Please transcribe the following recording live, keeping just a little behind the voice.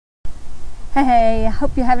Hey, I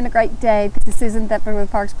hope you're having a great day. This is Susan Thetford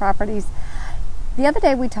with Parks Properties. The other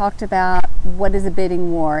day we talked about what is a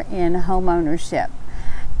bidding war in home ownership.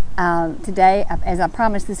 Today, as I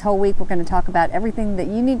promised, this whole week we're going to talk about everything that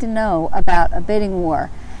you need to know about a bidding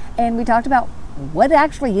war. And we talked about what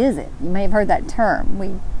actually is it. You may have heard that term.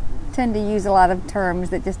 We tend to use a lot of terms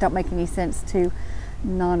that just don't make any sense to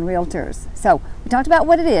non-realtors. So we talked about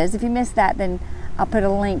what it is. If you missed that, then I'll put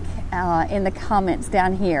a link in the comments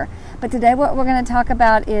down here. But today what we're going to talk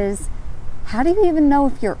about is, how do you even know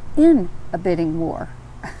if you're in a bidding war?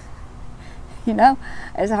 You know,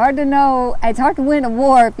 it's hard to know, it's hard to win a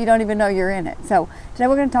war if you don't even know you're in it. So today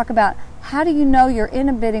we're going to talk about how do you know you're in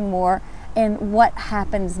a bidding war and what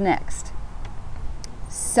happens next.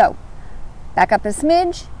 So, back up a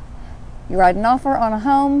smidge. You write an offer on a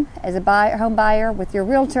home as a home buyer with your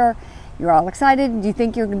realtor. You're all excited. You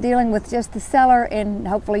think you're dealing with just the seller, and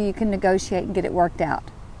hopefully you can negotiate and get it worked out.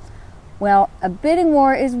 Well, a bidding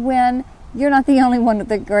war is when you're not the only one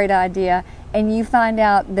with a great idea, and you find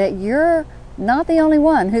out that you're not the only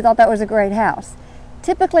one who thought that was a great house.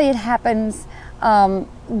 Typically it happens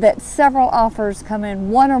that several offers come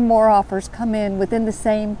in, one or more offers come in within the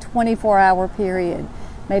same 24-hour period,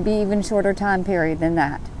 maybe even shorter time period than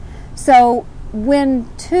that. So when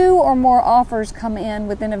two or more offers come in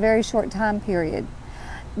within a very short time period,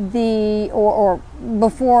 or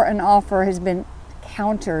before an offer has been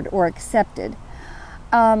countered or accepted,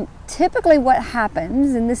 typically what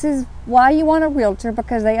happens, and this is why you want a realtor,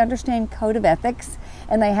 because they understand code of ethics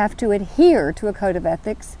and they have to adhere to a code of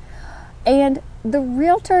ethics, and the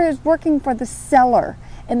realtor is working for the seller,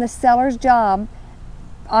 and the seller's job,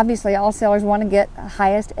 obviously all sellers want to get the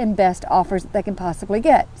highest and best offers that they can possibly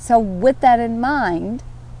get. So with that in mind,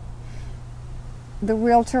 the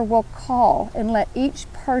realtor will call and let each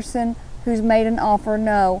person who's made an offer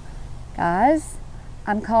know, guys,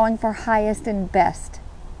 I'm calling for highest and best.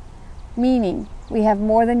 Meaning, we have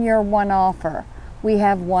more than your one offer. We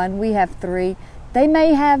have one, we have three. They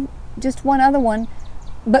may have just one other one,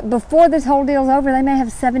 but before this whole deal's over, they may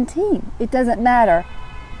have 17. It doesn't matter.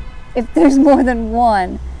 If there's more than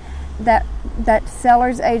one, that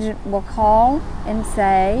seller's agent will call and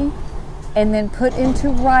say, and then put into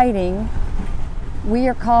writing, we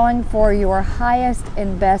are calling for your highest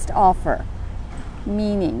and best offer.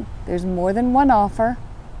 Meaning, there's more than one offer.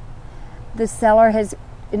 The seller has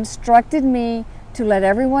instructed me to let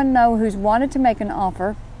everyone know who's wanted to make an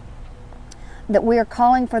offer that we are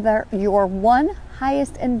calling for your one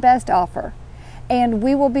highest and best offer. And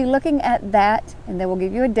we will be looking at that, and they will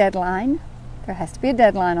give you a deadline. There has to be a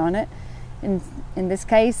deadline on it. In this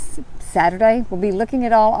case, Saturday. We'll be looking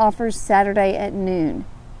at all offers Saturday at noon.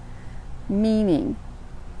 Meaning,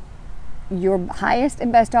 your highest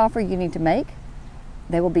and best offer you need to make.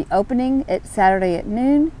 They will be opening at Saturday at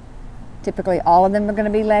noon. Typically all of them are going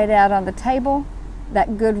to be laid out on the table.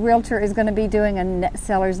 That good realtor is going to be doing a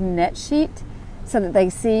seller's net sheet so that they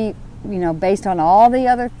see, you know, based on all the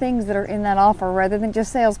other things that are in that offer rather than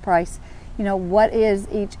just sales price, you know, what is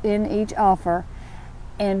in each offer.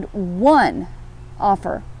 And one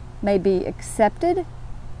offer may be accepted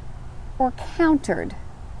or countered.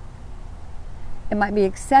 It might be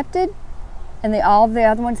accepted and all the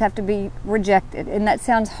other ones have to be rejected. And that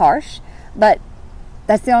sounds harsh, but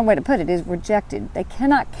that's the only way to put it, is rejected. They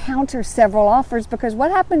cannot counter several offers, because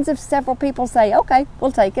what happens if several people say, okay,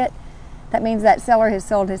 we'll take it? That means that seller has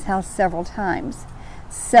sold his house several times.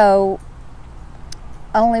 So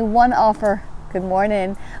only one offer, good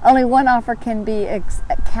morning, only one offer can be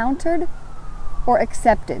countered or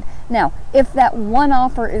accepted. Now, if that one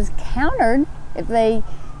offer is countered, if they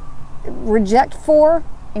reject 4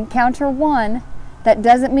 and counter 1, that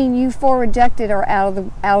doesn't mean you 4 rejected are out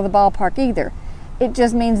of the ballpark either. It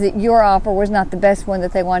just means that your offer was not the best one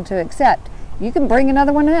that they want to accept. You can bring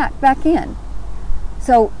another one back in.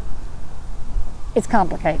 So it's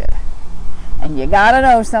complicated. And you gotta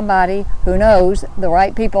know somebody who knows the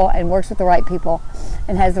right people and works with the right people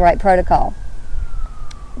and has the right protocol.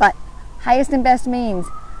 But highest and best means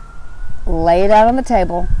lay it out on the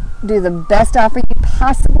table, do the best offer you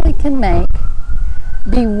possibly can make,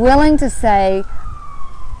 be willing to say,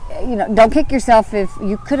 you know, don't kick yourself if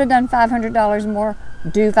you could have done $500 more,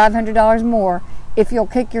 do $500 more if you'll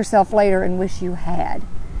kick yourself later and wish you had.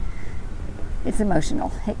 It's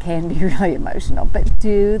emotional. It can be really emotional, but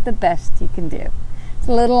do the best you can do. It's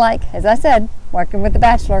a little like, as I said, working with The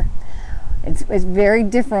Bachelor. It's very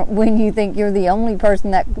different when you think you're the only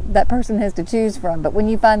person that person has to choose from, but when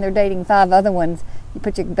you find they're dating 5 other ones, you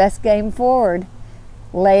put your best game forward,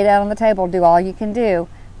 lay it out on the table, do all you can do.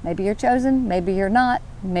 Maybe you're chosen, maybe you're not,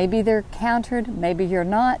 maybe they're countered, maybe you're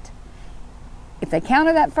not. If they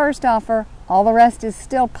counter that first offer, All the rest is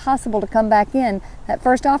still possible to come back in. That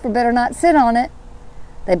first offer better not sit on it.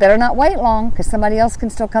 They better not wait long, because somebody else can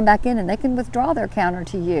still come back in and they can withdraw their counter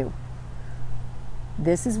to you.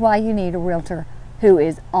 This is why you need a realtor who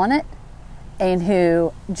is on it, and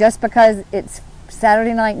who, just because it's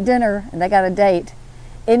Saturday night dinner and they got a date,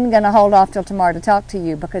 isn't going to hold off till tomorrow to talk to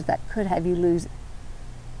you, because that could have you lose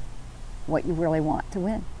what you really want to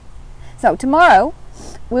win. So tomorrow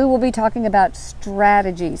we will be talking about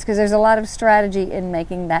strategies, because there's a lot of strategy in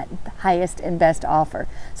making that highest and best offer.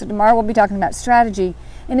 So tomorrow we'll be talking about strategy.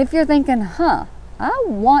 And if you're thinking, I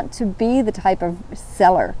want to be the type of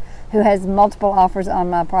seller who has multiple offers on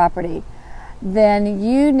my property, then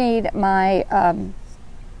you need my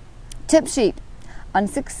tip sheet on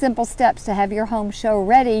 6 simple steps to have your home show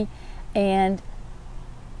ready and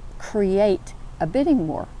create a bidding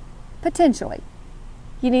war, potentially.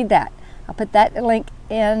 You need that. I'll put that link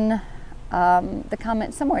in the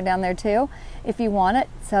comments somewhere down there too, if you want it,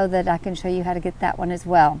 so that I can show you how to get that one as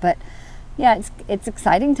well. But yeah, it's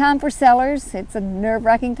exciting time for sellers. It's a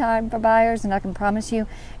nerve-wracking time for buyers, and I can promise you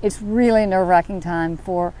it's really a nerve-wracking time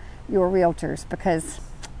for your realtors, because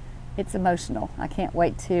it's emotional. I can't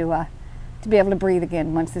wait to be able to breathe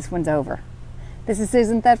again once this one's over. This is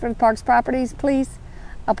Susan Thetford with Parks Properties. Please,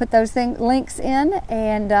 I'll put those links in,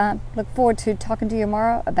 and look forward to talking to you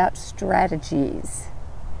tomorrow about strategies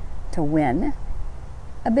to win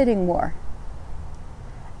a bidding war.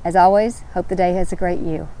 As always, hope the day has a great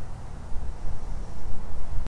you.